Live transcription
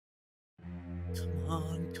Come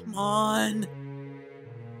on, come on.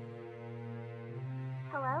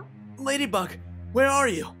 Hello? Ladybug, where are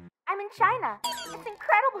you? I'm in China. It's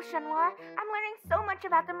incredible, Noir. I'm learning so much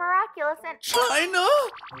about the miraculous and... China?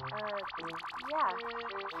 Yeah,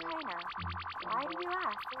 China. Why do you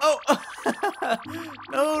ask? Oh,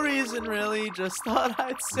 no reason really, just thought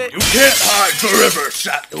I'd say... You can't hide forever,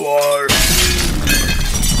 Noir.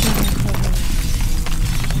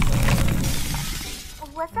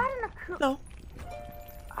 Was that in the No.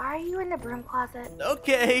 Are you in the broom closet?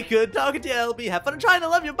 Okay, good talking to you, LB. Have fun in China,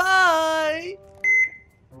 love you, bye!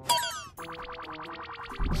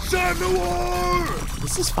 Noir!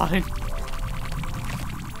 This is fine.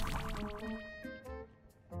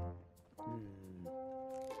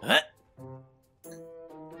 Huh?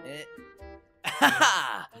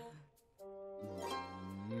 Ha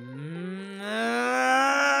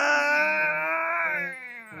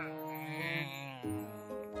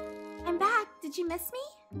I'm back. Did you miss me?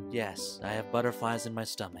 Yes, I have butterflies in my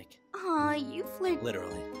stomach. Aw, you flirt.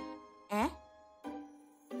 Literally. Eh?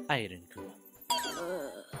 I ate in Cuba.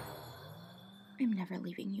 I'm never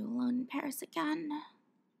leaving you alone in Paris again.